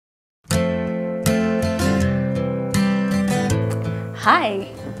Hi,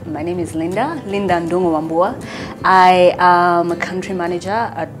 my name is Lindah Ndung'u. I am a country manager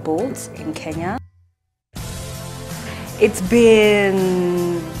at Bolt in Kenya. It's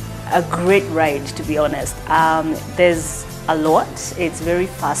been a great ride, to be honest. There's a lot, it's very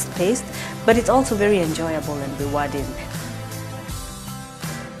fast-paced, but it's also very enjoyable and rewarding.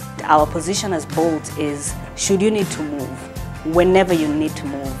 Our position as Bolt is, should you need to move, whenever you need to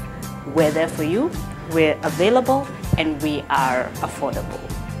move, we're there for you, we're available, and we are affordable.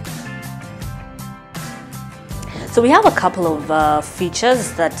 So we have a couple of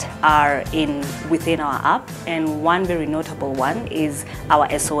features that are within our app, and one very notable one is our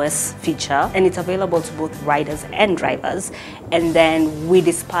SOS feature, and it's available to both riders and drivers. And then we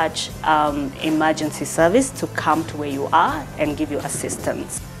dispatch emergency service to come to where you are and give you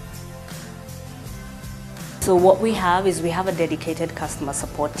assistance. So what we have is we have a dedicated customer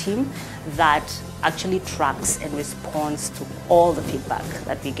support team that actually tracks and responds to all the feedback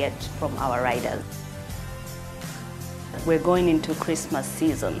that we get from our riders. We're going into Christmas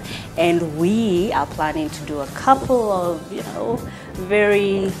season, and we are planning to do a couple of,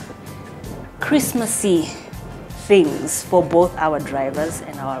 very Christmassy things for both our drivers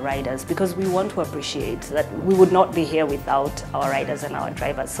and our riders, because we want to appreciate that we would not be here without our riders and our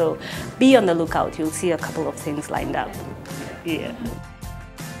drivers. So be on the lookout. You'll see a couple of things lined up. Yeah.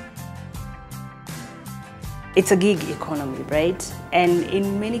 It's a gig economy, right? And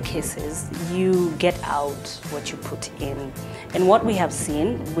in many cases, you get out what you put in. And what we have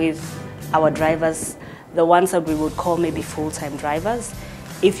seen with our drivers, the ones that we would call maybe full-time drivers,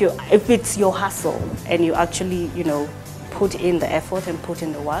 if it's your hustle and you actually, put in the effort and put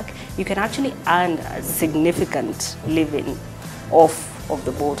in the work, you can actually earn a significant living off of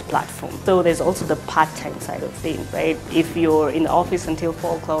the Bolt platform. So there's also the part-time side of things, right? If you're in the office until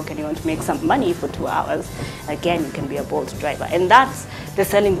 4 o'clock and you want to make some money for 2 hours, again, you can be a Bolt driver. And that's the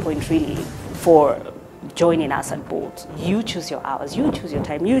selling point really for joining us at Bolt. You choose your hours, you choose your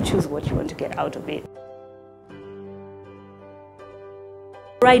time, you choose what you want to get out of it.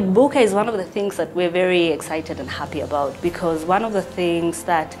 Ride Booker is one of the things that we're very excited and happy about, because one of the things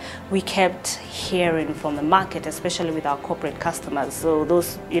that we kept hearing from the market, especially with our corporate customers, so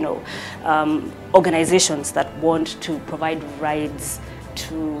those organizations that want to provide rides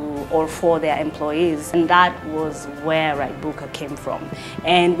to or for their employees, and that was where Ride Booker came from.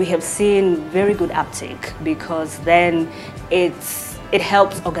 And we have seen very good uptake, because then it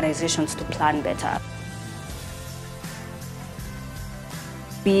helps organizations to plan better.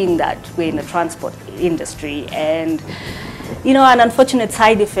 Being that we're in the transport industry, and an unfortunate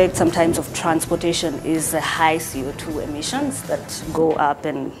side effect sometimes of transportation is the high CO2 emissions that go up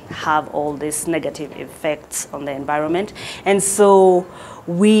and have all these negative effects on the environment. And so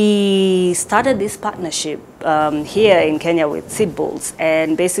we started this partnership here in Kenya with Seedbolts.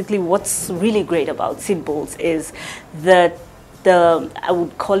 And basically what's really great about Seedbolts is that I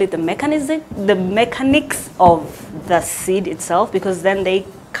would call it the mechanics of the seed itself, because then they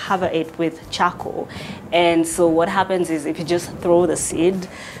cover it with charcoal. And so what happens is, if you just throw the seed,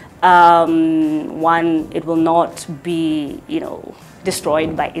 it will not be,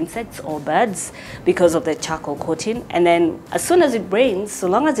 destroyed by insects or birds because of the charcoal coating. And then as soon as it rains, so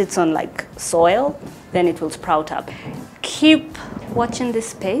long as it's on soil, then it will sprout up. Keep watching this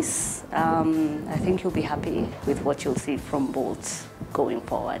space. I think you'll be happy with what you'll see from Bolt going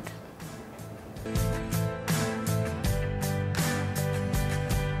forward.